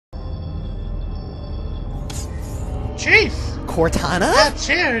Chief! Cortana? That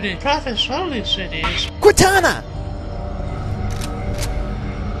charity Prophet's holy cities. Cortana!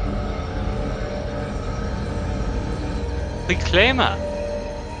 Reclaimer!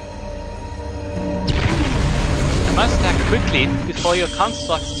 I must act quickly before your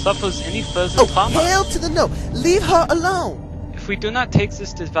construct suffers any further trauma. Hell to the no! Leave her alone! If we do not take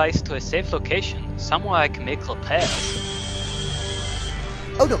this device to a safe location, somewhere I can make repairs.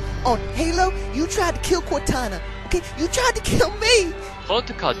 Oh no, on Halo, you tried to kill Cortana. Okay, you tried to kill me!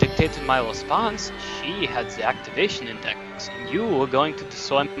 Protocol dictated my response. She had the activation index, and you were going to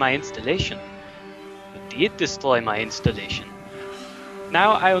destroy my installation. You did destroy my installation.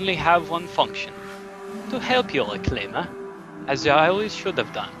 Now I only have one function. To help you, Reclaimer, as I always should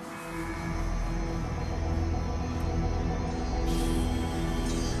have done.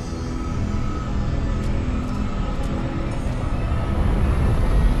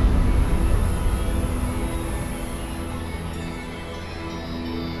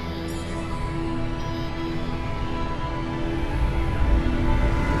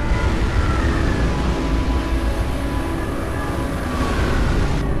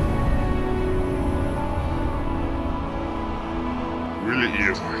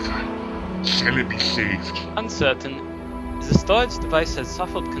 Can it be saved? Uncertain. The storage device has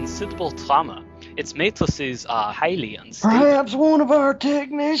suffered considerable trauma. Its matrices are highly unstable. Perhaps one of our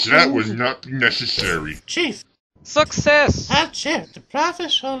technicians... That would not be necessary. Chief! Success! I've checked. The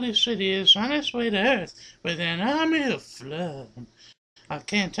Prophet's holy city is on its way to Earth with an army of flood. I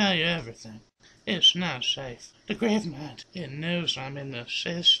can't tell you everything. It's not safe. The Gravemind, it knows I'm in the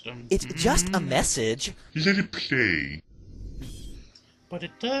system. It's just a message. Let it play. But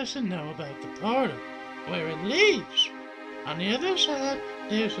it doesn't know about the portal, where it leads. On the other side,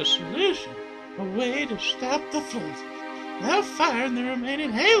 there's a solution, a way to stop the flood. They'll fire in the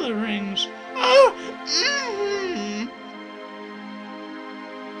remaining Halo rings. Oh!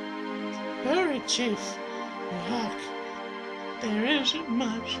 Hurry, Chief. Look, there isn't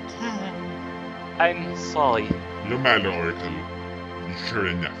much time. I'm sorry. No matter, Oracle. You've heard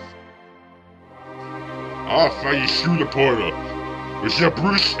enough. I'll fire you through the portal. With the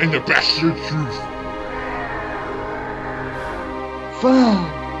Bruce and the bastard truth. Fine.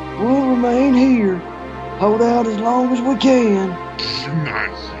 We'll remain here. Hold out as long as we can. You're not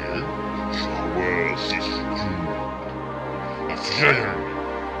here. Your world is doomed. A flood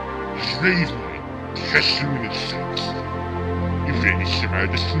army. A slave line. Testing its sense. You finished some of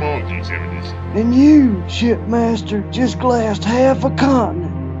the small things, evidence. And you, shipmaster, just glassed half a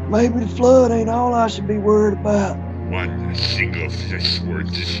continent. Maybe the flood ain't all I should be worried about. One single flesh word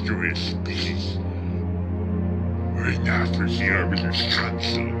destroys species. Were it not for the Arbiter's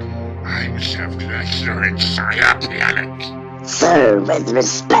counsel, I would have crashed our entire planet. Sir, with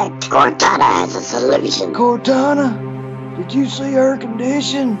respect, Cortana has a solution. Cortana? Did you see her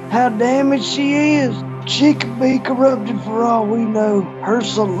condition? How damaged she is? She could be corrupted for all we know. Her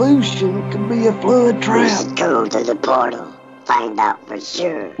solution could be a flood We trap. should go to the portal. Find out for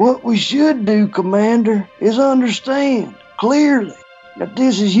sure. What we should do, Commander, is understand clearly that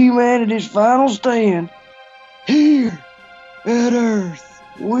this is humanity's final stand. Here, at Earth,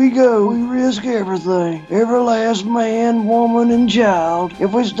 we go. We risk everything. Every last man, woman, and child.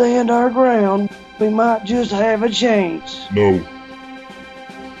 If we stand our ground, we might just have a chance. No.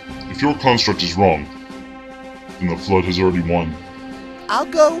 If your construct is wrong, then the flood has already won. I'll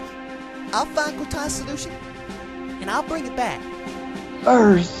go. I'll find Cortana's solution, and I'll bring it back.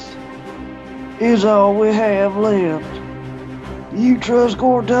 Earth is all we have left. You trust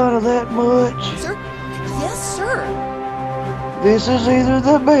Cortana that much? Sir? Yes, sir. This is either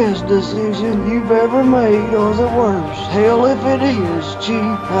the best decision you've ever made or the worst. Hell if it is, Chief.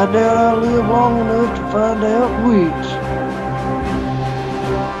 I doubt I'll live long enough to find out which.